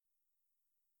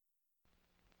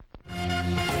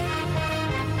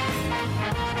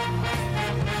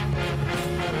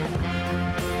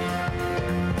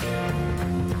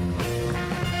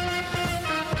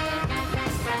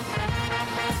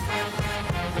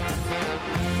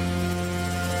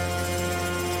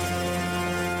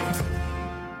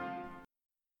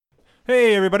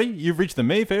Hey, everybody. You've reached the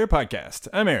Mayfair Podcast.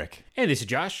 I'm Eric. And this is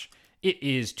Josh. It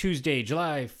is Tuesday,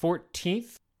 July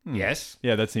 14th. Yes.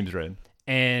 Yeah, that seems right.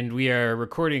 And we are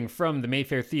recording from the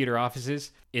Mayfair Theater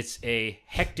offices. It's a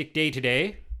hectic day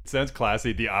today. Sounds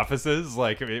classy. The offices.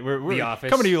 Like, we're The office.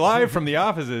 coming to you live from the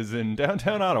offices in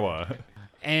downtown Ottawa.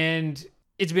 And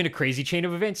it's been a crazy chain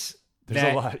of events.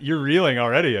 There's a lot. You're reeling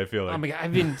already, I feel like. Oh my God,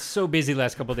 I've been so busy the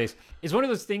last couple of days. It's one of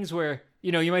those things where,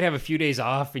 you know, you might have a few days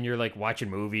off and you're like watching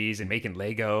movies and making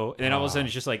Lego. And then all of a sudden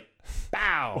it's just like,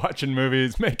 bow. Watching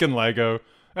movies, making Lego,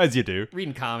 as you do.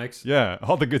 Reading comics. Yeah,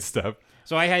 all the good stuff.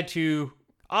 So I had to,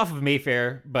 off of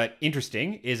Mayfair, but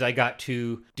interesting, is I got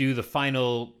to do the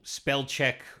final spell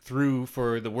check through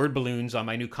for the word balloons on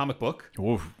my new comic book.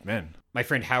 Oh, man. My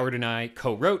friend Howard and I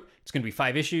co-wrote. It's going to be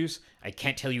 5 issues. I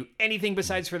can't tell you anything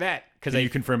besides for that. Can you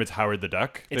confirm it's Howard the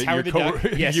Duck? It's Howard the Duck,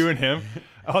 yes. You and him.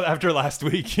 Oh, after last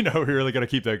week, we really got to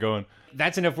keep that going.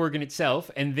 That's enough work in itself.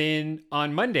 And then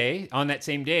on Monday, on that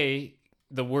same day,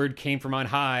 the word came from on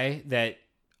high that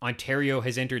Ontario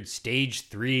has entered stage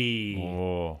 3.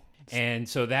 Oh. And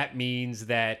so that means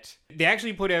that they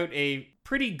actually put out a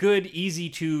pretty good, easy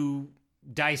to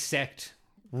dissect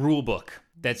rule book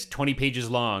that's 20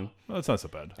 pages long. Well, that's not so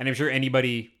bad. And I'm sure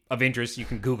anybody of interest, you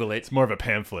can Google it. It's more of a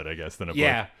pamphlet, I guess, than a book.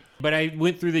 Yeah. But I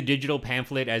went through the digital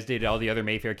pamphlet, as did all the other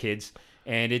Mayfair kids.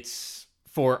 And it's,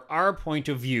 for our point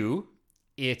of view,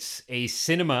 it's a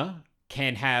cinema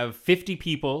can have 50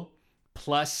 people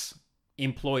plus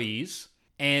employees,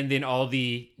 and then all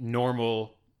the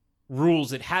normal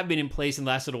rules that have been in place and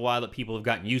lasted a while that people have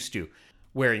gotten used to.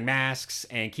 Wearing masks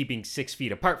and keeping 6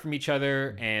 feet apart from each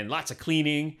other and lots of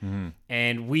cleaning. Mm-hmm.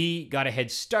 And we got a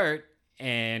head start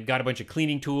and got a bunch of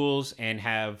cleaning tools and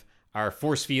have our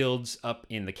force fields up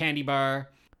in the candy bar.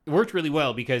 It worked really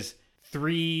well because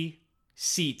 3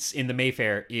 seats in the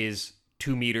Mayfair is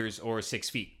 2 meters or 6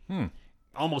 feet.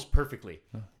 Almost perfectly.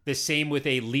 The same with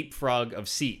a leapfrog of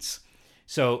seats.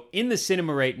 So in the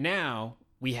cinema right now,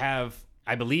 we have,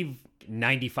 I believe,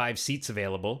 95 seats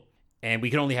available. And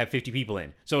we can only have 50 people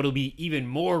in. So it'll be even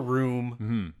more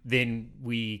room than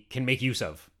we can make use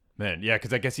of. Man, yeah,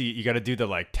 because I guess you got to do the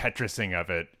Tetrising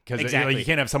of it. Because exactly. You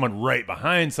can't have someone right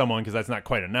behind someone because that's not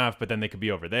quite enough, but then they could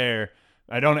be over there.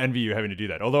 I don't envy you having to do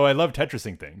that. Although I love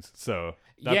Tetrising things. So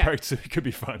that part could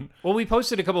be fun. Well, we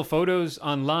posted a couple photos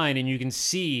online and you can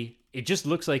see it just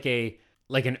looks like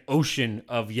an ocean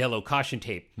of yellow caution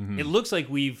tape. Mm-hmm. It looks like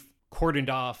we've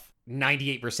cordoned off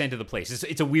 98% of the place.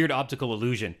 It's a weird optical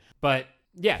illusion. But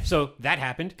yeah, so that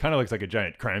happened. Kind of looks like a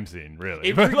giant crime scene, really.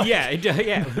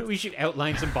 Yeah. We should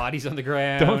outline some bodies on the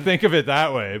ground. Don't think of it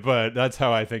that way, but that's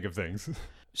how I think of things.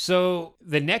 So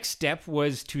the next step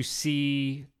was to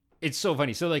see... It's so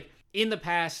funny. So in the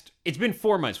past, it's been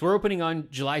 4 months. We're opening on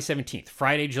July 17th,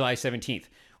 Friday, July 17th.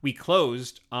 We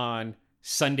closed on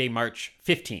Sunday, March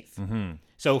 15th. Mm-hmm.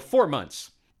 So 4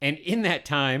 months. And in that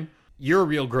time... You're a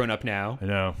real grown-up now. I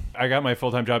know. I got my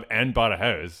full-time job and bought a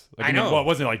house. I know. Well, it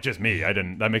wasn't just me. I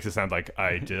didn't. That makes it sound like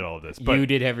I did all of this. But you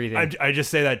did everything. I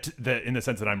just say that in the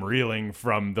sense that I'm reeling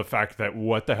from the fact that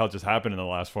what the hell just happened in the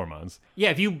last 4 months. Yeah,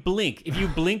 if you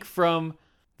blink from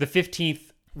the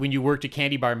 15th when you worked a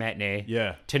candy bar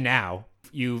matinee to now,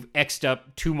 you've X'd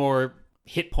up 2 more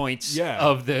hit points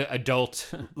of the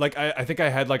adult. I think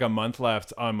I had a month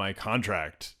left on my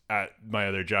contract at my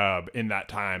other job in that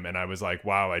time, and I was like,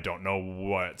 wow, I don't know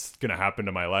what's gonna happen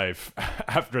to my life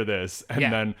after this.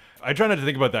 And then I try not to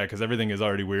think about that because everything is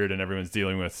already weird and everyone's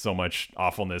dealing with so much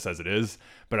awfulness as it is,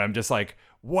 but I'm just like,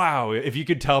 wow, if you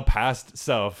could tell past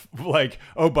self,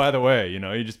 oh, by the way,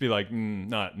 you just be like,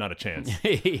 not a chance.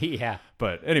 Yeah.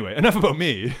 But anyway, enough about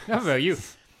me. Enough about you.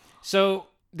 So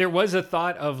there was a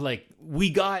thought of we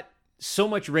got so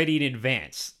much ready in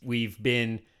advance. We've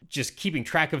been just keeping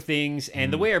track of things,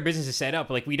 and the way our business is set up,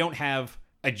 we don't have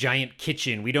a giant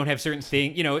kitchen. We don't have certain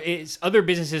things. It's other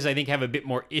businesses I think have a bit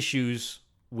more issues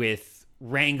with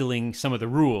wrangling some of the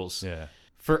rules. Yeah.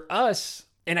 For us,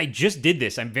 and I just did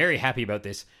this. I'm very happy about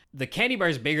this. The candy bar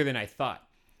is bigger than I thought.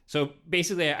 So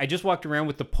basically, I just walked around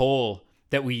with the pole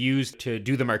that we used to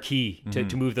do the marquee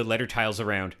to move the letter tiles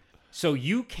around. So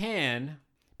you can.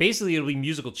 Basically, it'll be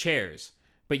musical chairs,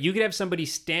 but you could have somebody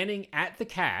standing at the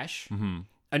cash,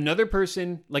 another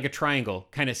person, like a triangle,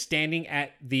 kind of standing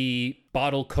at the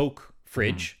bottle Coke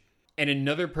fridge, and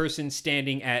another person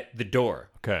standing at the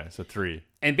door. Okay, so 3.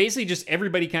 And basically just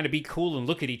everybody kind of be cool and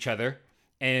look at each other.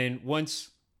 And once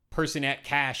person at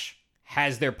cash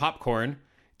has their popcorn,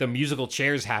 the musical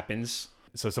chairs happens.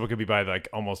 So someone could be by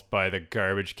almost by the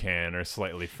garbage can or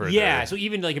slightly further. Yeah, so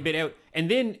even a bit out. And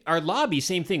then our lobby,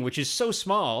 same thing, which is so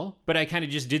small, but I kind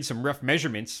of just did some rough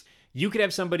measurements. You could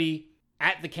have somebody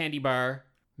at the candy bar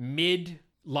mid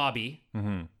lobby,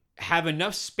 have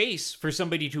enough space for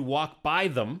somebody to walk by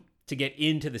them to get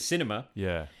into the cinema.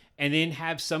 Yeah. And then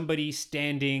have somebody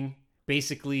standing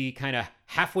basically kind of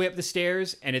halfway up the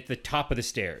stairs and at the top of the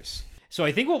stairs. So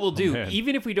I think what we'll do,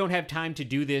 even if we don't have time to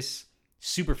do this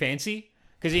super fancy,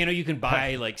 because, you can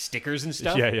buy like stickers and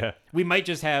stuff. Yeah. We might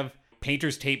just have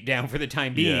painter's tape down for the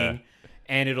time being.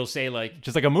 And it'll say like...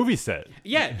 Just like a movie set.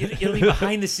 Yeah, it'll be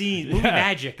behind the scenes, movie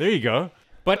magic. There you go.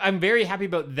 But I'm very happy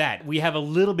about that. We have a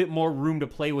little bit more room to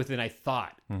play with than I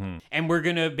thought. And we're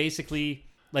going to basically,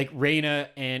 like Raina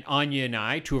and Anya and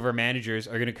I, two of our managers,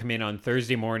 are going to come in on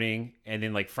Thursday morning and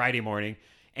then like Friday morning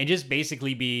and just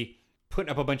basically be putting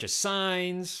up a bunch of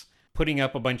signs, putting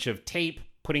up a bunch of tape,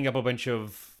 putting up a bunch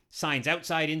of signs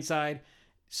outside, inside.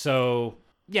 So,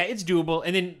 yeah, it's doable.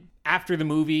 And then after the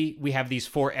movie, we have these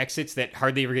 4 exits that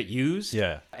hardly ever get used.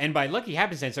 Yeah. And by lucky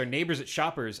happenstance, our neighbors at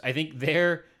Shoppers, I think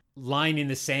their line in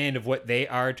the sand of what they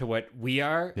are to what we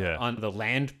are on the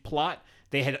land plot,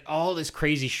 they had all this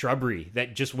crazy shrubbery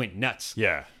that just went nuts.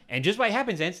 Yeah. And just by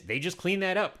happenstance, they just cleaned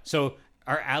that up. So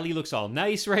our alley looks all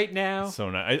nice right now. So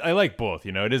nice. I like both.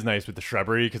 It is nice with the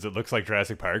shrubbery because it looks like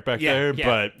Jurassic Park back there,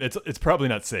 but it's probably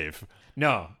not safe.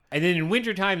 No. And then in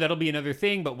wintertime, that'll be another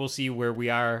thing, but we'll see where we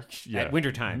are at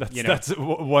wintertime. That's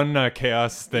one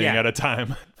chaos thing at a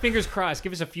time. Fingers crossed.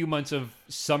 Give us a few months of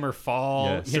summer, fall.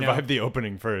 Yeah, survive the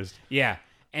opening first. Yeah.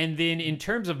 And then in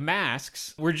terms of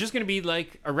masks, we're just going to be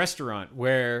like a restaurant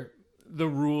where the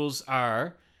rules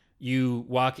are you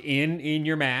walk in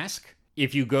your mask.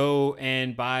 If you go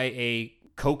and buy a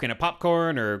Coke and a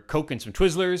popcorn or Coke and some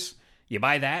Twizzlers, you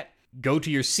buy that, go to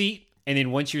your seat. And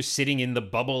then once you're sitting in the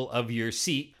bubble of your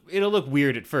seat, it'll look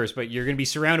weird at first, but you're going to be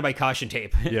surrounded by caution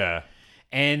tape. Yeah.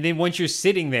 And then once you're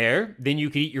sitting there, then you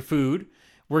can eat your food.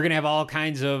 We're going to have all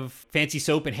kinds of fancy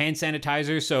soap and hand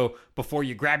sanitizer. So before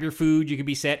you grab your food, you can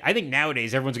be set. I think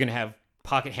nowadays everyone's going to have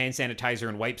pocket hand sanitizer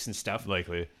and wipes and stuff.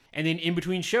 Likely. And then in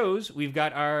between shows, we've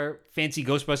got our fancy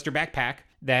Ghostbuster backpack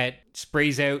that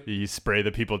sprays out. You spray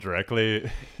the people directly.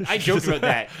 I joked about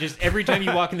that. Just every time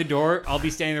you walk in the door, I'll be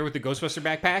standing there with the Ghostbuster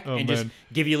backpack just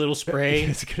give you a little spray.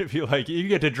 It's going to be like, you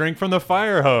get to drink from the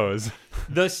fire hose.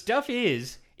 The stuff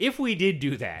is, if we did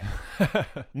do that,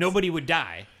 nobody would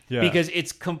die. Yeah. Because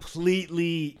it's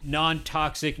completely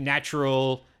non-toxic,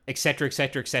 natural, etc.,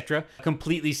 etc., etc.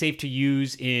 Completely safe to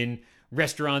use in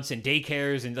restaurants and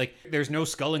daycares, and like there's no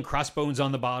skull and crossbones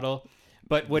on the bottle.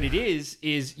 But what it is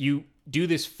you do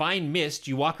this fine mist,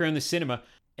 you walk around the cinema,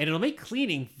 and it'll make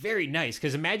cleaning very nice.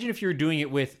 Because imagine if you were doing it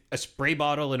with a spray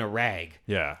bottle and a rag.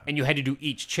 Yeah. And you had to do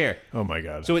each chair. Oh my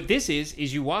God. So what this is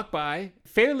you walk by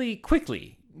fairly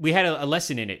quickly. We had a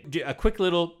lesson in it. A quick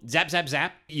little zap, zap,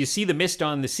 zap. You see the mist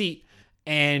on the seat,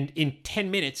 and in 10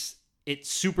 minutes, it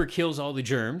super kills all the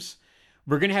germs.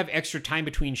 We're going to have extra time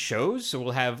between shows, so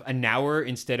we'll have an hour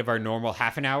instead of our normal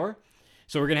half an hour.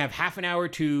 So we're going to have half an hour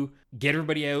to get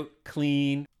everybody out,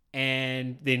 clean,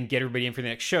 and then get everybody in for the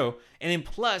next show. And then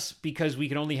plus, because we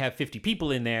can only have 50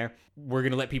 people in there, we're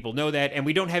going to let people know that. And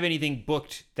we don't have anything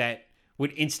booked that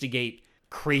would instigate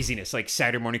craziness, like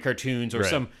Saturday morning cartoons or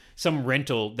some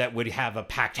rental that would have a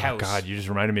packed house. Oh God, you just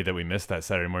reminded me that we missed that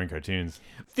Saturday morning cartoons.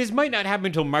 This might not happen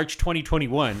until March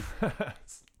 2021.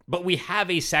 But we have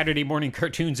a Saturday morning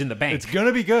cartoons in the bank. It's going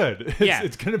to be good.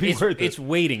 It's going to be worth it. It's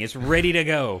waiting. It's ready to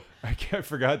go. I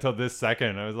forgot till this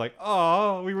second. I was like,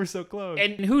 oh, we were so close.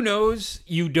 And who knows?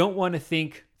 You don't want to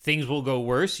think things will go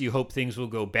worse. You hope things will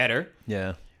go better.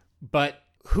 Yeah. But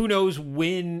who knows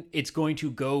when it's going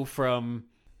to go from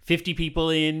 50 people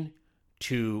in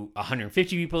to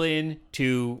 150 people in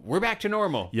to we're back to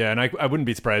normal. Yeah, and I wouldn't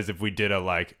be surprised if we did a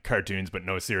like cartoons but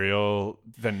no cereal.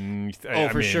 Then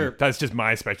I mean, sure. That's just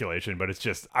my speculation, but it's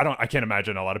just I can't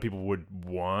imagine a lot of people would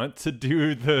want to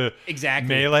do the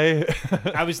melee.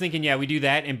 I was thinking, we do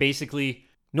that, and basically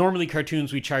normally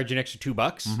cartoons we charge an extra $2.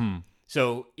 Mm-hmm.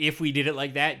 So if we did it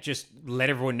like that, just let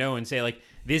everyone know and say like,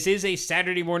 this is a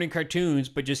Saturday morning cartoons,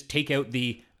 but just take out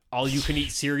the all-you-can-eat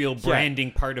cereal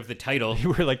branding part of the title.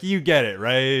 You were like, you get it,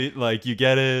 right? Like, you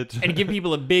get it. And give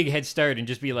people a big head start and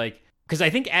just be like... Because I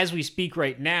think as we speak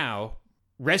right now,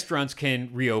 restaurants can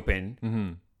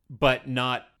reopen, but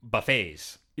not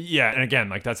buffets. Yeah, and again,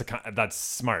 like, that's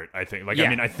smart, I think. Like, I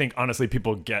mean, I think, honestly,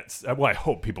 people get... Well, I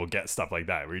hope people get stuff like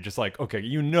that, where you're just like, okay,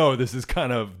 this is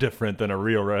kind of different than a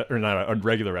real... or not a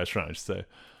regular restaurant, I should say.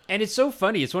 And it's so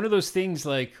funny. It's one of those things,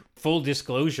 like, full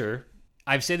disclosure...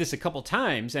 I've said this a couple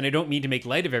times, and I don't mean to make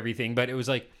light of everything, but it was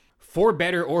like, for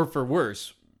better or for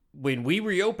worse, when we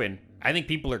reopen, I think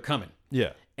people are coming.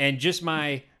 Yeah. And just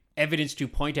my evidence to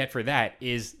point at for that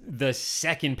is the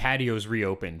second patios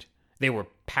reopened. They were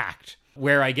packed.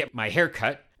 Where I get my hair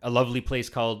cut, a lovely place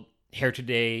called Hair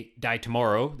Today, Die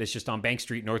Tomorrow, that's just on Bank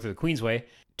Street north of the Queensway.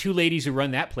 2 ladies who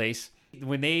run that place.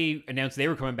 When they announced they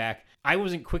were coming back, I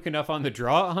wasn't quick enough on the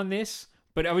draw on this,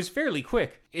 but I was fairly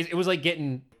quick. It was like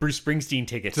getting Bruce Springsteen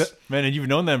tickets. Man, and you've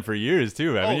known them for years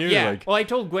too, haven't you? Yeah. Like... Well, I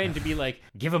told Gwen to be like,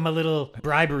 give him a little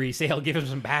bribery, say I'll give him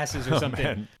some passes or something.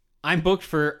 Man. I'm booked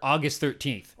for August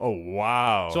 13th. Oh,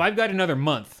 wow. So I've got another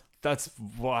month. That's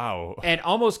wow. And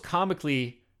almost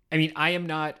comically, I mean, I am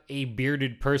not a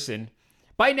bearded person.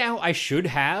 By now, I should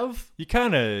have. You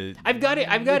kind of... I've got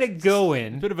it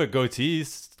going. Bit of a goatee,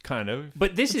 kind of.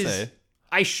 But this is... say.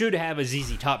 I should have a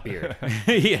ZZ Top beard.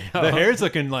 You know? The hair's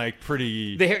looking like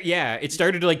pretty... The hair, yeah. It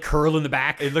started to like curl in the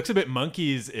back. It looks a bit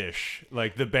Monkees-ish.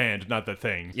 Like the band, not the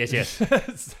thing.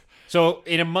 Yes. So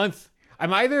in a month,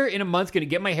 I'm either in a month going to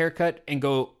get my hair cut and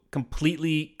go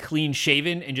completely clean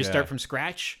shaven and just start from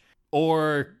scratch,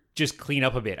 or just clean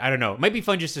up a bit. I don't know. It might be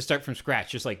fun just to start from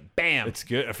scratch, just like bam. It's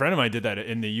good. A friend of mine did that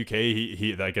in the UK.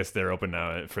 He I guess they're open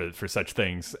now for such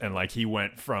things. And like he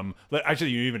went from, actually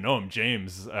you even know him,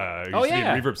 James. Used to be in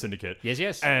Reverb Syndicate.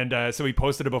 Yes. And so he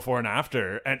posted a before and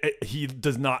after, and he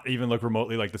does not even look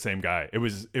remotely like the same guy. It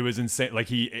was insane. Like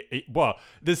well,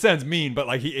 this sounds mean, but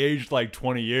like he aged like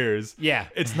 20 years. Yeah.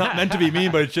 It's not meant to be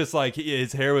mean, but it's just like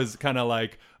his hair was kind of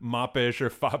like moppish or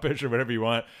foppish or whatever you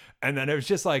want. And then it was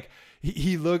just like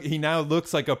he now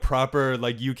looks like a proper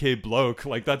like UK bloke.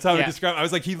 Like that's how I describe. I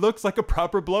was like, he looks like a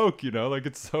proper bloke, you know? Like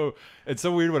it's so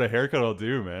weird what a haircut will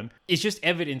do, man. It's just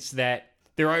evidence that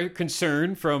there are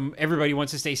concern from everybody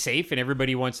wants to stay safe and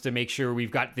everybody wants to make sure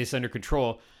we've got this under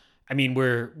control. I mean,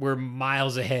 we're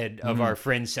miles ahead of our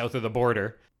friends south of the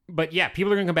border. But yeah,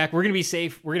 people are going to come back. We're going to be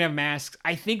safe. We're going to have masks.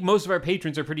 I think most of our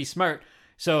patrons are pretty smart.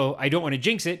 So I don't want to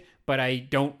jinx it, but I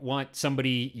don't want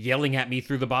somebody yelling at me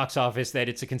through the box office that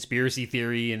it's a conspiracy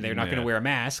theory and they're not going to wear a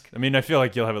mask. I mean, I feel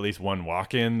like you'll have at least one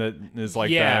walk-in that is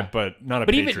like that, but not a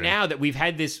patron. But even now that we've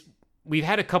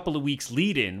had a couple of weeks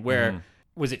lead in where,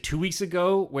 was it 2 weeks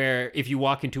ago, where if you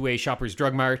walk into a Shoppers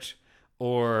Drug Mart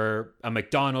or a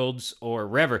McDonald's or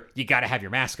wherever, you got to have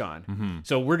your mask on.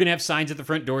 So we're going to have signs at the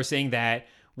front door saying that.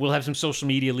 We'll have some social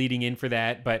media leading in for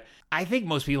that. But I think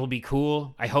most people will be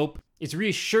cool. I hope. It's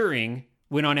reassuring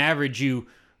when on average you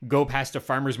go past a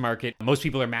farmer's market. Most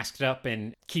people are masked up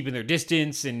and keeping their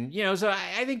distance. And, you know, so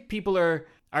I think people are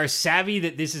savvy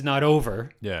that this is not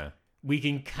over. Yeah. We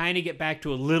can kind of get back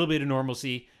to a little bit of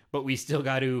normalcy, but we still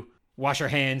got to wash our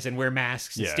hands and wear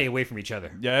masks and stay away from each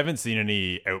other. Yeah, I haven't seen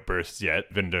any outbursts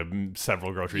yet. Been to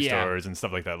several grocery stores and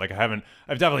stuff like that. Like I've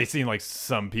definitely seen like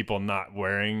some people not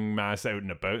wearing masks out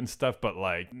and about and stuff, but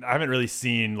like I haven't really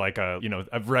seen like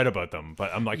I've read about them,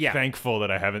 but I'm like thankful that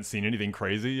I haven't seen anything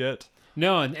crazy yet.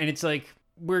 No, and it's like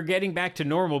we're getting back to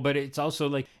normal, but it's also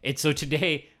like so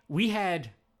today we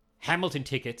had Hamilton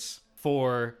tickets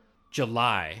for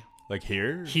July. Like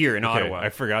here? Here in Ottawa. I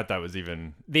forgot that was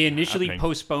even They initially happening.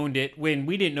 postponed it when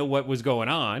we didn't know what was going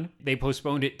on. They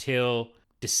postponed it till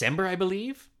December, I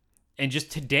believe. And just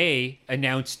today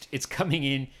announced it's coming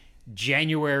in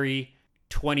January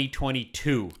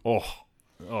 2022. Oh,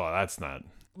 that's not...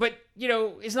 But, you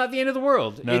know, it's not the end of the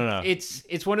world. No.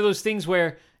 It's one of those things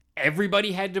where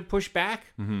everybody had to push back.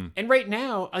 And right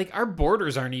now, like, our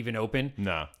borders aren't even open.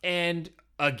 No. And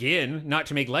again, not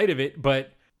to make light of it,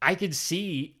 but I could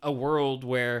see a world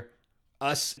where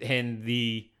us and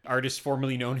the artists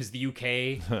formerly known as the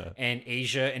UK and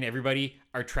Asia and everybody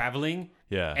are traveling.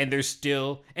 Yeah. And there's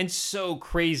still, and so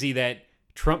crazy that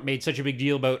Trump made such a big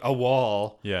deal about a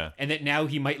wall. Yeah. And that now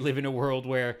he might live in a world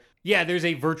where, there's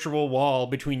a virtual wall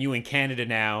between you and Canada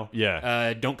now.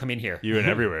 Yeah. Don't come in here. You and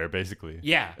everywhere, basically.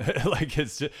 Yeah. Like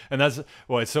it's just, and that's,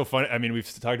 it's so funny. I mean,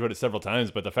 we've talked about it several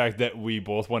times, but the fact that we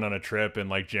both went on a trip in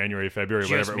like January, February,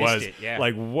 Just whatever it was, missed it,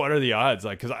 like what are the odds?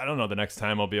 Like, cause I don't know the next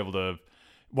time I'll be able to,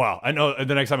 I know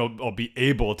the next time I'll be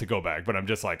able to go back, but I'm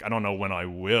just like, I don't know when I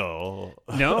will.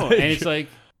 No. And it's like,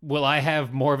 will I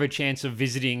have more of a chance of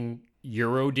visiting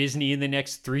Euro Disney in the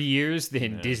next 3 years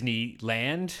than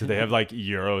Disneyland? Do they have like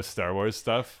Euro Star Wars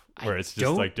stuff where it's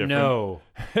just like different? No.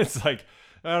 It's like,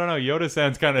 I don't know. Yoda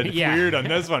sounds kind of weird on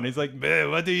this one. He's like,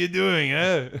 what are you doing?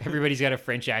 Everybody's got a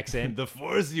French accent. The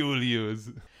Force you will use.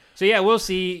 So yeah, we'll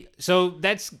see. So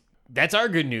that's our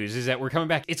good news, is that we're coming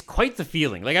back. It's quite the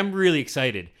feeling. Like, I'm really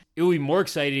excited. It would be more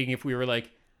exciting if we were like,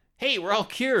 hey, we're all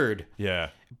cured. Yeah.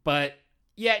 But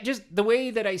yeah, just the way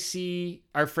that I see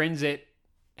our friends at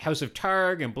House of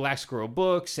Targ and Black Squirrel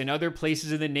Books and other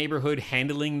places in the neighborhood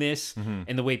handling this,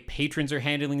 and the way patrons are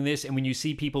handling this, and when you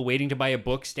see people waiting to buy a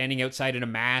book standing outside in a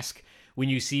mask, when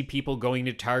you see people going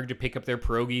to Targ to pick up their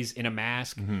pierogies in a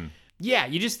mask,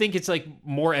 you just think it's like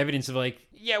more evidence of like,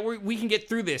 we can get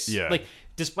through this. Yeah. Like,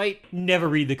 despite never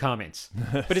read the comments.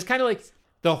 But it's kind of like,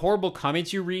 the horrible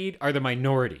comments you read are the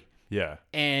minority. Yeah.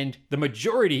 And the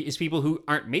majority is people who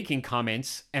aren't making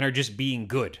comments and are just being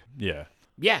good. Yeah.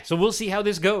 Yeah, so we'll see how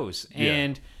this goes. Yeah.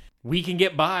 And we can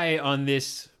get by on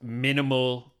this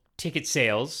minimal ticket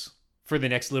sales for the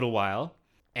next little while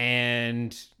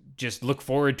and just look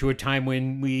forward to a time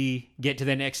when we get to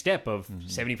the next step of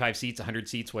 75 seats, 100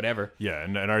 seats, whatever. Yeah,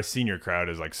 and our senior crowd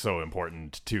is like so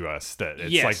important to us that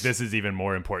it's Yes. like this is even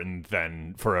more important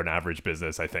than for an average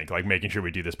business, I think. Like making sure we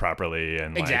do this properly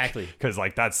and Exactly. because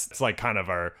like it's like kind of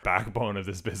our backbone of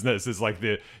this business is like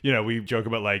the, you know, we joke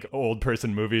about like old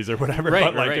person movies or whatever, Right,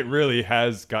 but like right. it really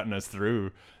has gotten us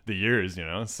through the years, you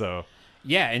know. So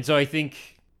Yeah, and so I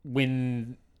think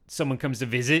when someone comes to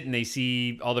visit and they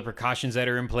see all the precautions that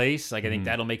are in place, like I think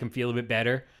that'll make them feel a bit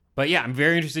better. But yeah, I'm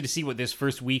very interested to see what this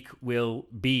first week will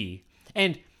be.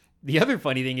 And the other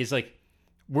funny thing is like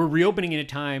we're reopening in a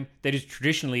time that is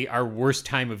traditionally our worst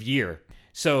time of year.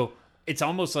 So it's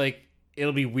almost like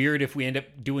it'll be weird if we end up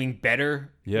doing better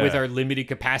Yeah. with our limited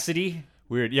capacity.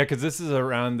 weird. Yeah, because this is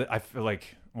around, I feel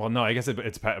like, well, no, I guess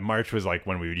it's March was like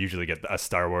when we would usually get a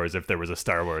Star Wars if there was a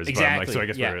Star Wars. But I'm like, Exactly, so I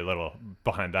guess yeah. we're a little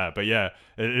behind that. But yeah,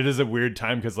 it is a weird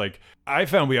time because like I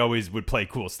found we always would play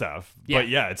cool stuff. Yeah. But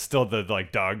yeah, it's still the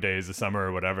like dog days of summer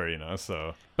or whatever, you know.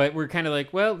 So But we're kind of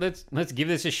like, well, let's give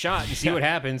this a shot and see what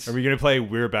happens. are we gonna play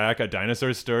We're Back, a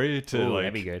dinosaur story to Ooh, like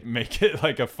that'd be good. make it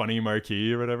like a funny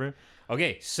marquee or whatever?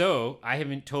 Okay, so I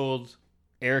haven't told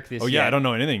Eric this Oh yet. yeah, I don't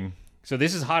know anything. So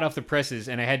this is hot off the presses,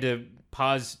 and I had to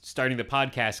pause starting the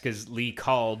podcast because Lee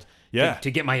called Yeah. to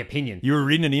get my opinion. You were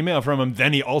reading an email from him,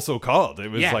 then he also called. It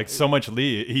was Yeah. like so much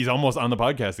Lee. He's almost on the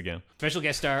podcast again. Special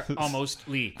guest star, almost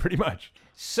Lee. Pretty much.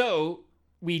 So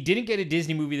we didn't get a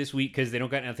Disney movie this week because they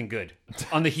don't got nothing good.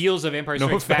 On the heels of Empire No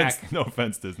Strikes offense. Back. No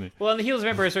offense, Disney. Well, on the heels of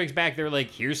Empire Strikes Back, they were like,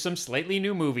 here's some slightly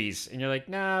new movies. And you're like,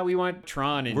 nah, we want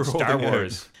Tron and We're Star holding out.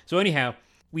 Wars. So anyhow,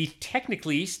 we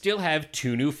technically still have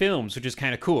 2 new films, which is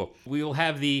kind of cool. We will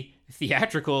have the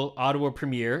theatrical Ottawa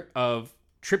premiere of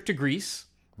Trip to Greece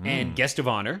and Guest of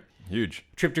Honor. Huge.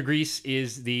 Trip to Greece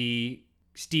is the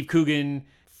Steve Coogan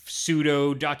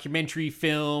pseudo documentary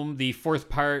film, the 4th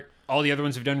part. All the other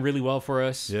ones have done really well for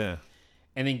us. Yeah.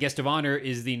 And then Guest of Honor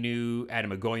is the new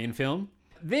Adam Agoyan film.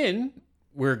 Then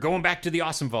we're going back to the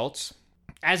Awesome Vaults.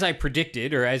 As I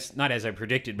predicted, or not as I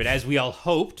predicted, but as we all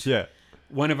hoped, Yeah.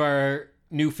 one of our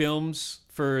new films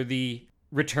for the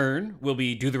return will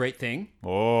be Do the Right Thing.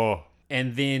 Oh.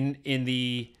 And then in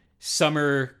the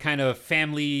summer kind of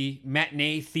family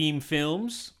matinee theme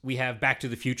films, we have Back to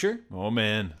the Future. Oh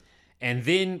man. And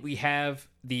then we have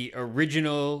the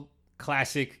original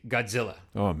classic Godzilla.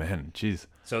 Oh man. Jeez.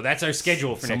 So that's our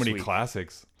schedule for So next many week.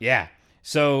 classics. Yeah.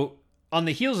 So on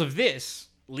the heels of this,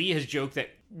 Lee has joked that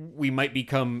we might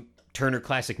become Turner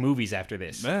Classic Movies after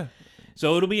this. Yeah.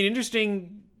 So it'll be an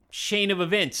interesting chain of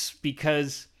events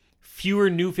because fewer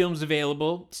new films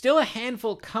available, still a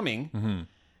handful coming.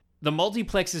 The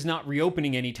multiplex is not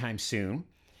reopening anytime soon.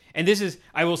 And this is,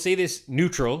 I will say this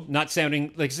neutral, not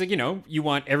sounding like, it's like, you know, you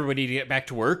want everybody to get back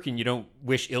to work and you don't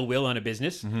wish ill will on a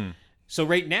business. So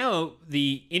right now,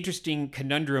 the interesting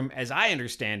conundrum, as I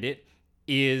understand it,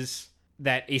 is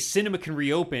that a cinema can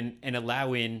reopen and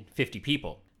allow in 50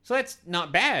 people. So that's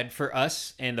not bad for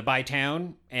us and the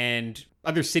Bytown and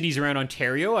other cities around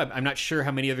Ontario. I'm not sure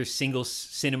how many other single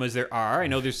cinemas there are. I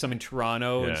know there's some in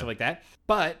Toronto and Yeah. stuff like that.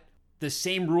 But the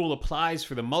same rule applies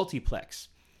for the multiplex.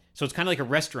 So it's kind of like a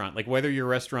restaurant. Like whether you're a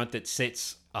restaurant that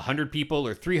sits 100 people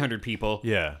or 300 people,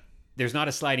 Yeah. there's not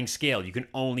a sliding scale. You can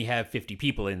only have 50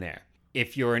 people in there.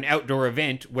 If you're an outdoor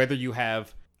event, whether you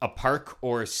have a park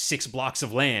or 6 blocks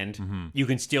of land, you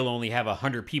can still only have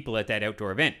 100 people at that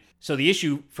outdoor event. So the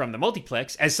issue from the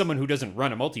multiplex, as someone who doesn't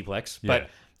run a multiplex, but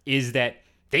is that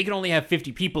they can only have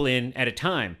 50 people in at a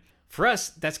time. For us,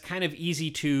 that's kind of easy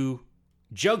to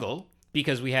juggle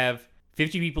because we have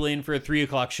 50 people in for a 3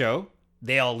 o'clock show.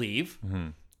 They all leave.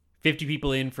 50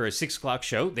 people in for a 6 o'clock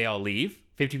show. They all leave.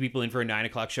 50 people in for a 9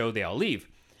 o'clock show. They all leave.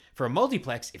 For a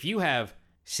multiplex, if you have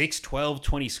 6, 12,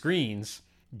 20 screens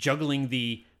juggling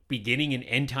the beginning and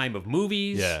end time of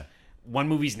movies, Yeah. one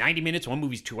movie's 90 minutes, one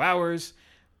movie's 2 hours,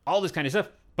 all this kind of stuff,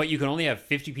 but you can only have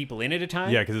 50 people in at a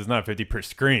time. Yeah, because it's not 50 per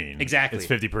screen. Exactly. It's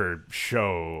 50 per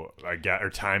show, I guess, or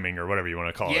timing, or whatever you want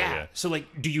to call it. Yeah. Yeah. So,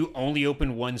 like, do you only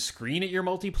open one screen at your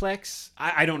multiplex?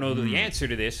 I don't know the answer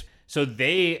to this. So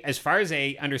they, as far as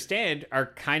I understand, are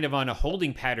kind of on a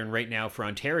holding pattern right now for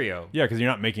Ontario. Yeah, because you're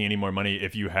not making any more money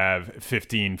if you have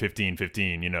 15, 15,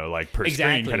 15, you know, like per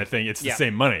Exactly. screen kind of thing. It's Yeah. the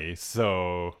same money.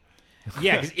 So,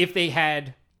 Yeah, because if they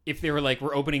had if they were like,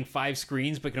 we're opening 5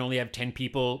 screens but can only have 10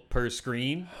 people per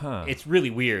screen. It's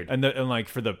really weird. And like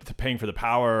for the paying for the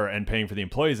power and paying for the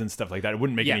employees and stuff like that, it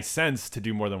wouldn't make any sense to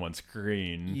do more than one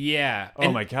screen. Yeah.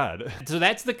 Oh my God. So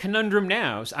that's the conundrum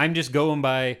now. So I'm just going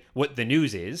by what the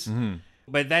news is.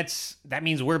 But that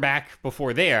means we're back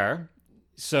before they are.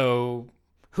 So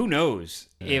who knows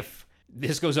if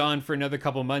this goes on for another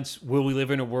couple months? Will we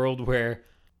live in a world where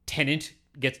Tenet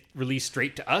gets released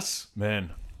straight to us?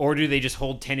 Man. Or do they just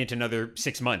hold Tenet another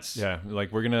 6 months? Yeah,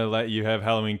 like we're gonna let you have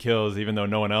Halloween Kills even though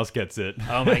no one else gets it.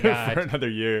 Oh my God. For another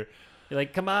year. You're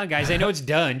like, come on, guys. I know it's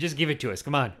done. Just give it to us.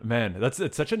 Come on. Man,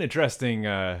 it's such an interesting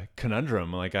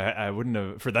conundrum. Like I wouldn't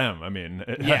have, for them. I mean,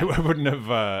 I wouldn't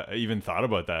have even thought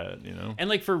about that. You know. And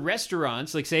like for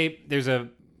restaurants, like say there's a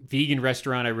vegan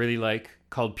restaurant I really like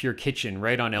called Pure Kitchen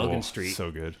right on Elgin Street. So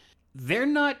good. They're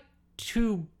not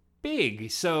too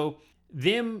big, so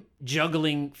them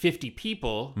juggling 50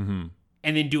 people and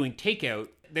then doing takeout,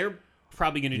 they're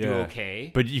probably going to do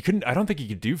okay. But you couldn't. I don't think you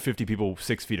could do 50 people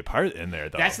 6 feet apart in there,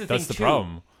 though. That's the thing. That's the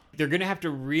problem. They're going to have to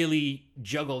really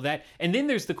juggle that. And then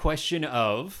there's the question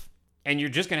of, and you're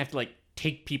just going to have to like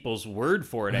take people's word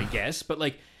for it, I guess. But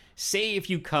like, say if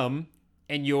you come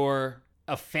and you're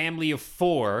a family of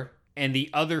 4 and the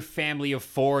other family of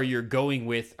 4 you're going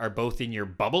with are both in your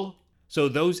bubble. So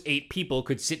those 8 people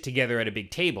could sit together at a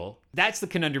big table. That's the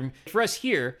conundrum. For us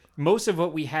here, most of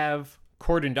what we have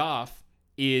cordoned off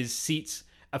is seats,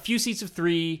 a few seats of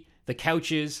 3, the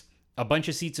couches, a bunch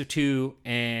of seats of 2,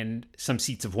 and some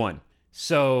seats of 1.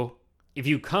 So if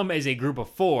you come as a group of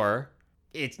 4,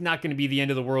 it's not going to be the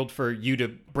end of the world for you to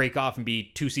break off and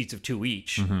be 2 seats of 2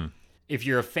 each. If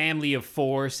you're a family of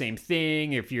 4, same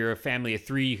thing. If you're a family of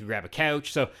 3, you can grab a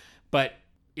couch. So, but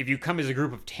if you come as a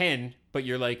group of 10, but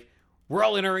you're like, we're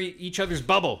all in each other's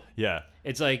bubble. Yeah.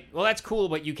 It's like, well, that's cool,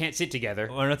 but you can't sit together.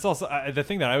 Well, and it's also the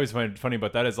thing that I always find funny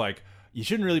about that is like, you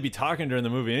shouldn't really be talking during the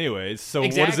movie anyways. So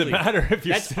what does it matter if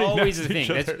you're sitting always next a to each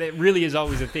thing. other? That really is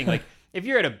always a thing. Like if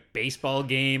you're at a baseball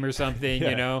game or something,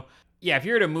 you know, if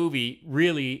you're at a movie,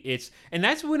 really and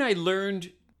that's when I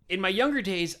learned in my younger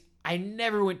days, I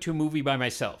never went to a movie by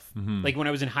myself. Like when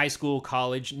I was in high school,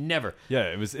 college, never.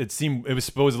 Yeah, it was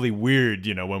supposedly weird,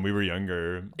 you know, when we were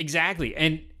younger. Exactly.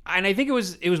 And I think it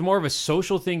was more of a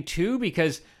social thing too,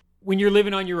 because when you're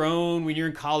living on your own, when you're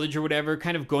in college or whatever,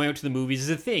 kind of going out to the movies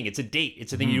is a thing. It's a date.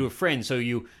 It's a thing you do with friends. So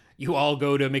you all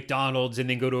go to McDonald's and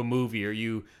then go to a movie, or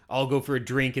you all go for a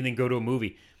drink and then go to a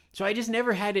movie. So I just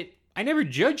never had it. I never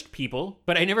judged people,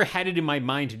 but I never had it in my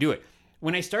mind to do it.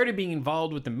 When I started being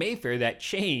involved with the Mayfair, that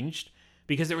changed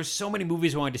because there were so many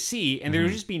movies I wanted to see, and there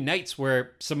would just be nights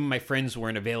where some of my friends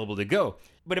weren't available to go.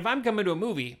 But if I'm coming to a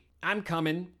movie, I'm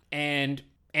coming, and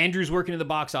Andrew's working in the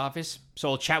box office, so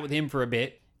I'll chat with him for a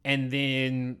bit. And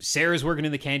then Sarah's working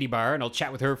in the candy bar, and I'll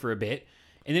chat with her for a bit.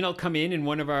 And then I'll come in, and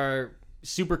one of our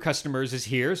super customers is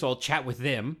here, so I'll chat with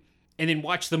them. And then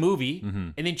watch the movie,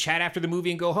 and then chat after the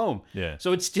movie and go home. Yeah.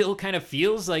 So it still kind of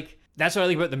feels like, that's what I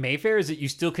like about the Mayfair, is that you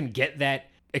still can get that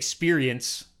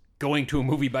experience going to a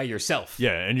movie by yourself.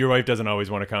 Yeah, and your wife doesn't always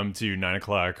want to come to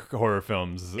 9:00 horror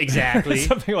films. Exactly.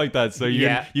 Something like that. So you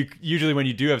usually when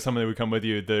you do have someone that would come with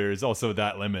you, there's also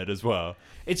that limit as well.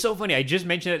 It's so funny. I just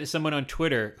mentioned that to someone on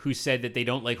Twitter who said that they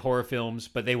don't like horror films,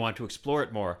 but they want to explore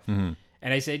it more. And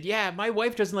I said, yeah, my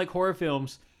wife doesn't like horror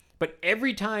films, but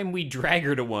every time we drag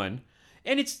her to one,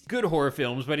 and it's good horror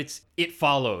films, but It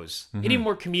Follows. And even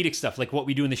more comedic stuff like What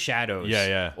We Do in the Shadows.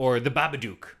 Yeah. Or The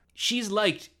Babadook. She's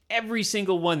liked every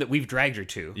single one that we've dragged her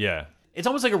to. Yeah. It's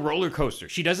almost like a roller coaster.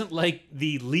 She doesn't like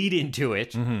the lead into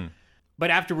it. But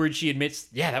afterwards, she admits,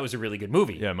 yeah, that was a really good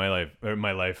movie. Yeah,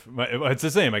 it's the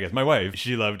same, I guess. My wife,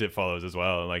 she loved It Follows as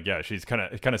well. And like, yeah, she's kind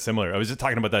of similar. I was just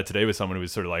talking about that today with someone who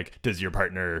was sort of like, does your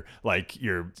partner like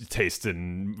your taste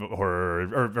in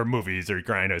horror or movies or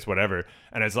grindhouse, whatever?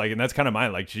 And it's like, and that's kind of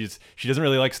mine. Like, she doesn't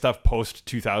really like stuff post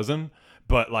 2000.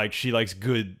 But like she likes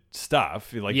good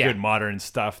stuff, like good modern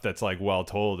stuff that's like well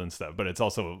told and stuff. But it's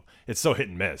so hit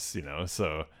and miss, you know.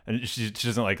 So and she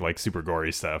doesn't like super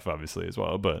gory stuff, obviously as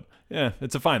well. But yeah,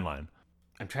 it's a fine line.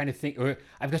 I'm trying to think.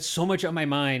 I've got so much on my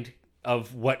mind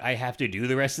of what I have to do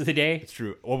the rest of the day. It's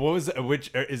true. Well,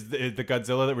 which is the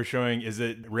Godzilla that we're showing? Is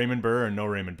it Raymond Burr or no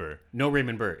Raymond Burr? No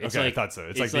Raymond Burr. It's okay, I thought so.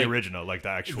 It's like the original, like the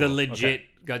actual, the legit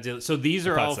Godzilla. So these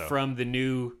are all from the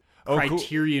new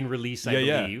Criterion release, I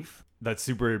believe. Yeah. That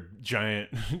super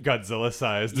giant Godzilla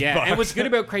sized box. And what's good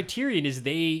about Criterion is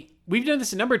we've done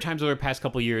this a number of times over the past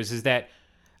couple of years, is that,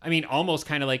 I mean, almost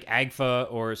kind of like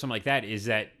AGFA or something like that, is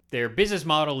that their business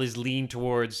model is leaned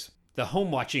towards the home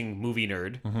watching movie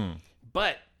nerd,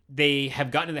 but they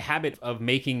have gotten in the habit of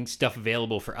making stuff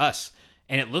available for us.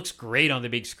 and it looks great on the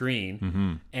big screen.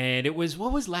 Mm-hmm. And it was,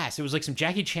 what was last? It was like some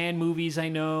Jackie Chan movies, I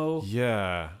know.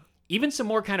 Yeah. Even some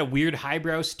more kind of weird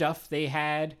highbrow stuff they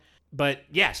had. But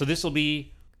yeah, so this will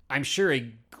be, I'm sure,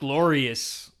 a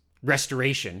glorious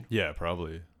restoration. Yeah,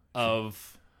 probably.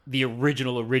 Of the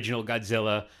original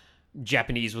Godzilla,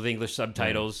 Japanese with English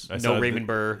subtitles, no Raymond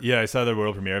Burr. Yeah, I saw the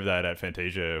world premiere of that at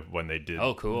Fantasia when they did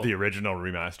the original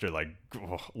remaster, like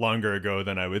longer ago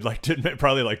than I would like to admit,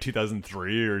 probably like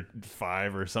 2003 or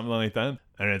 5 or something like that.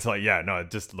 And it's like, yeah, no, it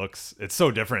just looks, it's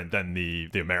so different than the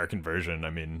American version. I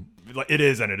mean, it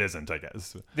is and it isn't, I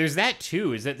guess. There's that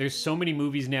too, is that there's so many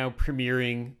movies now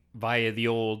premiering via the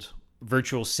old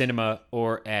virtual cinema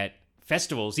or at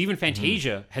festivals. Even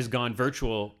Fantasia has gone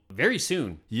virtual very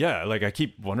soon. Yeah, like I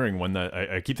keep wondering when that,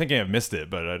 I keep thinking I've missed it,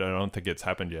 but I don't think it's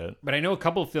happened yet. But I know a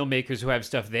couple of filmmakers who have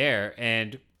stuff there,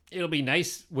 and it'll be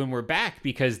nice when we're back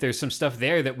because there's some stuff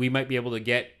there that we might be able to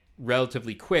get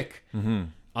relatively quick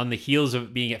on the heels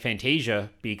of being at Fantasia,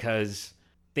 because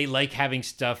they like having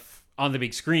stuff on the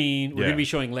big screen. We're going to be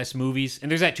showing less movies,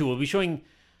 and there's that too. We'll be showing,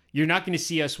 you're not going to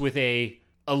see us with a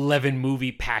 11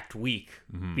 movie packed week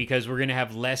because we're going to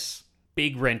have less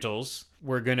big rentals.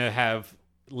 We're going to have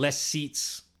less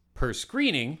seats per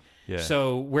screening. Yeah.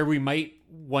 So where we might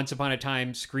once upon a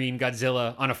time screen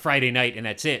Godzilla on a Friday night and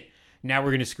that's it, now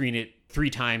we're going to screen it 3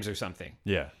 times or something.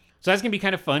 Yeah. So that's going to be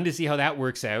kind of fun to see how that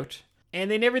works out.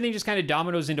 And then everything just kind of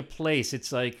dominoes into place.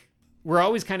 It's like we're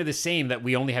always kind of the same, that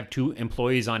we only have 2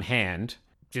 employees on hand.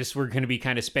 Just we're going to be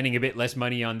kind of spending a bit less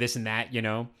money on this and that, you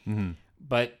know.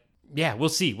 But yeah, we'll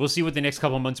see. We'll see what the next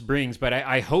couple of months brings. But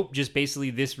I hope just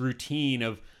basically this routine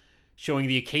of showing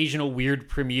the occasional weird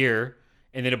premiere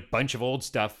and then a bunch of old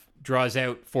stuff draws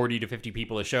out 40 to 50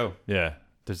 people a show. Yeah.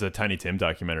 There's a Tiny Tim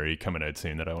documentary coming out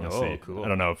soon that I want to see. Cool. I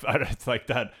don't know if it's like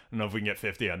that. I don't know if we can get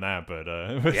 50 on that,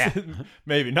 but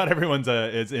maybe. Not everyone's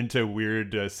is into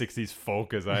weird 60s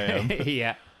folk as I am.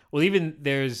 Yeah. Well, even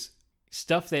there's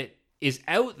stuff that is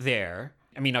out there.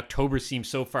 I mean, October seems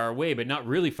so far away, but not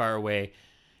really far away.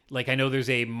 Like, I know there's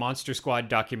a Monster Squad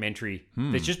documentary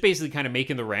that's just basically kind of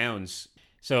making the rounds.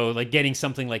 So, like, getting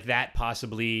something like that,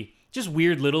 possibly just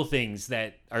weird little things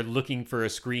that are looking for a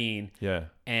screen. Yeah.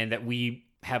 And that we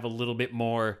have a little bit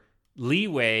more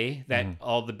leeway, that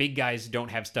all the big guys don't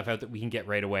have stuff out that we can get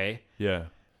right away. Yeah.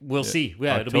 We'll see.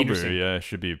 Yeah, October, it'll be interesting. Yeah,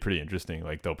 should be pretty interesting.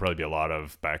 Like, there'll probably be a lot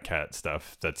of Backcat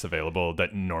stuff that's available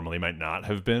that normally might not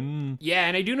have been. Yeah,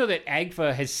 and I do know that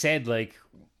AGFA has said, like,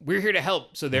 we're here to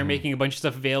help. So they're making a bunch of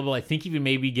stuff available. I think even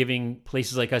maybe giving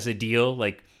places like us a deal,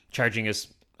 like charging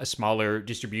us a smaller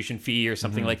distribution fee or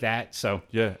something like that. So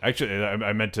yeah, actually,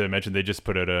 I meant to mention they just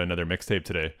put out another mixtape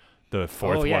today. The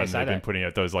 4th one. They've been putting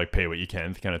out those like pay what you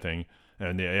can kind of thing.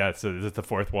 And yeah, so this is the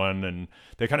 4th one, and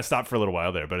they kind of stopped for a little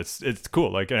while there, but it's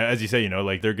cool. Like, as you say, you know,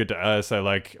 like, they're good to us. I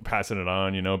like passing it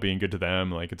on, you know, being good to them.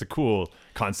 Like, it's a cool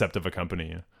concept of a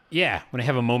company. Yeah, when I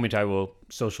have a moment, I will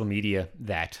social media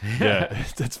that. Yeah,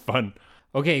 it's fun.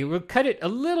 Okay, we'll cut it a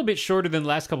little bit shorter than the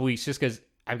last couple of weeks just because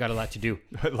I've got a lot to do.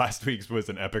 Last week's was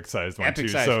an epic-sized one, epic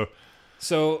too. Size.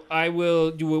 So I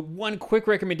will do one quick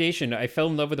recommendation. I fell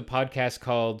in love with a podcast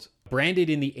called Branded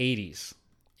in the 80s.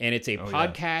 And it's a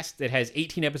podcast that has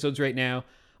 18 episodes right now.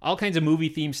 All kinds of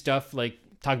movie-themed stuff, like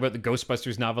talk about the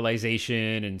Ghostbusters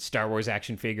novelization and Star Wars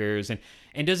action figures,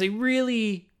 and does a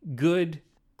really good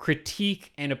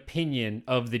critique and opinion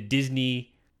of the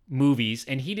Disney movies.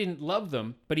 And he didn't love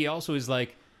them, but he also is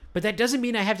like, but that doesn't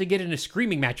mean I have to get in a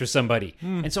screaming match with somebody.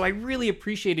 And so I really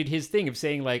appreciated his thing of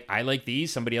saying, like, I like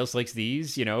these, somebody else likes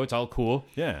these, you know, it's all cool.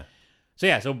 Yeah.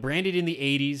 So Branded in the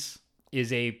 80s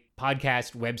is a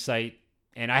podcast website,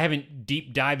 and I haven't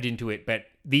deep dived into it, but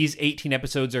these 18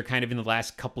 episodes are kind of in the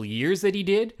last couple years that he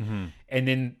did. And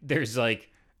then there's like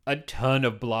a ton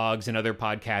of blogs and other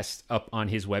podcasts up on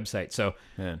his website. So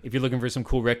if you're looking for some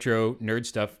cool retro nerd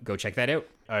stuff, go check that out.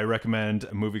 I recommend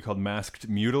a movie called Masked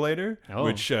Mutilator,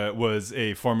 which was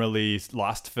a formerly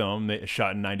lost film that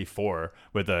shot in 94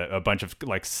 with a bunch of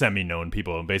like semi-known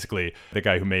people. And basically, the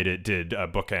guy who made it did a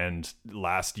bookend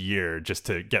last year just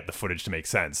to get the footage to make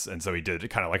sense. And so he did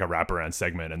kind of like a wraparound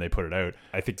segment, and they put it out.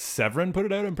 I think Severin put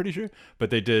it out, I'm pretty sure. But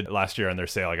they did last year on their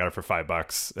sale. I got it for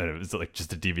 $5, and it was like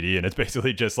just a DVD. And it's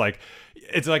basically just like,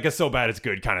 it's like a so bad it's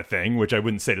good kind of thing, which I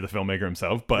wouldn't say to the filmmaker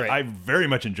himself, but I very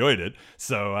much enjoyed it.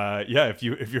 So yeah,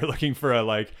 if you're looking for a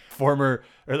like former,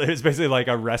 or it's basically like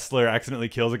a wrestler accidentally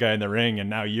kills a guy in the ring, and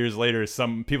now years later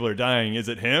some people are dying. Is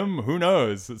it him? Who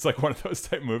knows? It's like one of those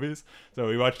type movies. So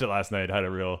we watched it last night, had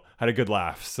a good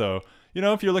laugh. So, you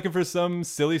know, if you're looking for some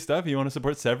silly stuff, you want to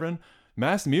support Severin,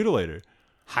 Masked Mutilator.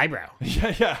 Highbrow.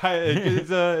 Yeah.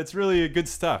 It's really good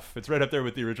stuff. It's right up there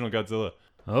with the original Godzilla.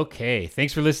 Okay,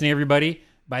 thanks for listening, everybody.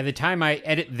 By the time I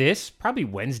edit this, probably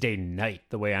Wednesday night,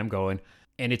 the way I'm going,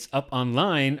 and it's up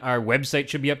online, our website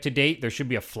should be up to date. There should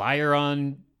be a flyer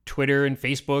on Twitter and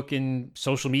Facebook and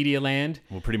social media land.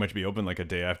 We'll pretty much be open like a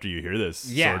day after you hear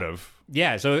this, Yeah. sort of.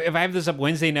 Yeah, so if I have this up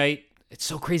Wednesday night, it's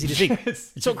so crazy to see.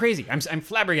 It's so crazy. I'm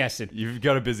flabbergasted. You've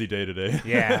got a busy day today.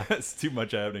 Yeah. It's too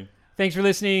much happening. Thanks for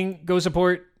listening. Go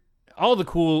support all the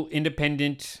cool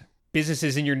independent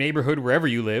businesses in your neighborhood, wherever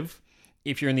you live.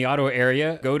 If you're in the Ottawa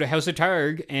area, go to House of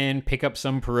Targ and pick up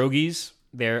some pierogies.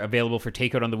 They're available for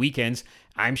takeout on the weekends.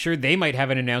 I'm sure they might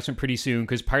have an announcement pretty soon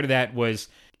because part of that was,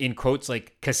 in quotes,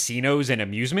 like casinos and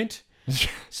amusement.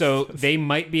 So they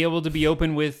might be able to be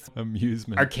open with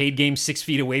amusement arcade games 6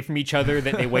 feet away from each other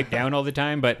that they wipe down all the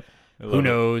time, but who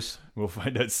knows? We'll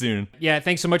find out soon. Yeah,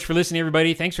 thanks so much for listening,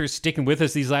 everybody. Thanks for sticking with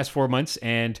us these last 4 months,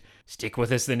 and stick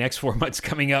with us the next 4 months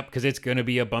coming up because it's going to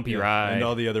be a bumpy ride. And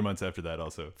all the other months after that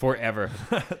also. Forever.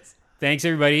 Thanks,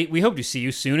 everybody. We hope to see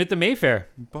you soon at the Mayfair.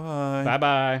 Bye.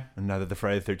 Bye-bye. And now that the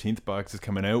Friday the 13th box is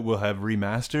coming out, we'll have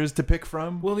remasters to pick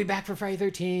from. We'll be back for Friday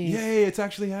 13th. Yay, it's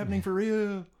actually happening for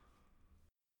real.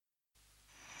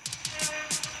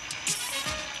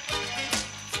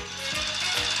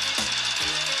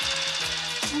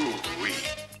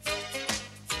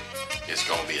 It's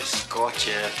gonna be a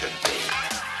scorcher today.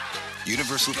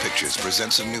 Universal Pictures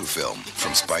presents a new film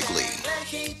from Spike Lee.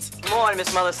 Good morning,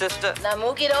 Miss Mother Sister. Now,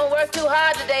 Mookie, don't work too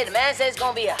hard today. The man says it's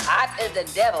gonna be hot as the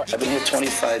devil. I've been here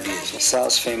 25 years.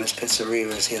 LaSalle's famous pizzeria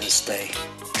is here to stay.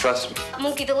 Trust me.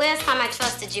 Mookie, the last time I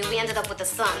trusted you, we ended up with a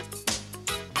son.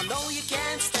 I know you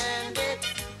can't stand it.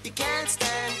 You can't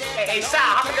stand it. Hey, Sal,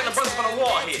 how we getting the brothers on the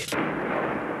wall here?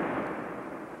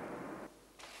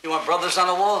 You want brothers on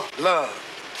the wall? Love.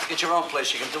 Get your own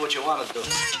place. You can do what you want to do.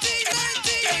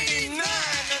 89,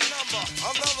 the number,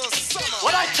 another summer.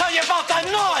 What I tell you about that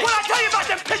noise? What I tell you about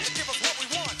them pictures? Give us what we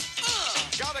want.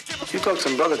 You talk to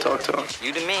some brother, talk to him.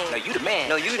 You the man. No, you the man.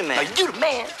 No, you the man. No, you the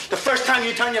man. The first time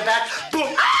you turn your back, boom!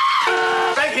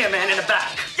 Right here, man, in the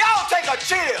back. Y'all take a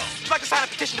chill. You'd like to sign a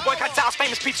petition to boycott Sal's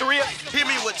famous pizzeria? Hear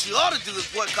me, what you ought to do is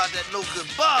boycott that no-good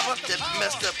barber that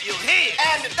messed up your head.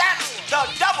 And that's the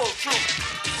double truth.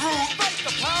 Rude. Fight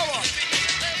the power.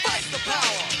 Fight the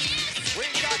power.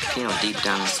 You know, deep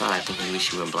down inside, I think we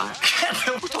wish you were black.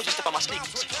 Who told you to step on my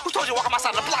sneakers? Who told you to walk on my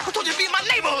side of the block? Who told you to be in my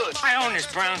neighborhood? I own this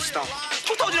brownstone.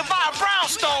 Who told you to buy a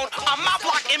brownstone on my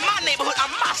block, in my neighborhood,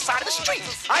 on my side of the street?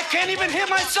 I can't even hear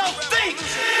myself think!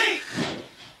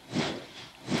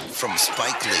 From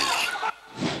Spike Lee,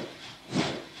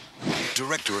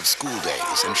 director of School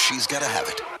Days and She's Gotta Have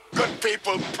It. Good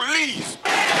people, please.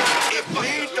 If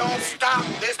we don't stop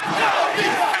this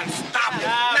and stop it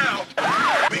now,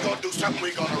 we're gonna do something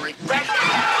we're gonna regret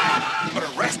for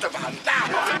the rest of our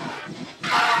lives.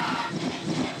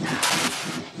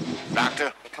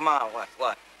 Doctor? Come on,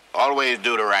 what? Always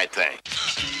do the right thing.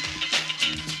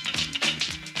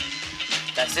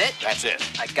 That's it? That's it.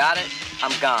 I got it.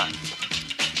 I'm gone.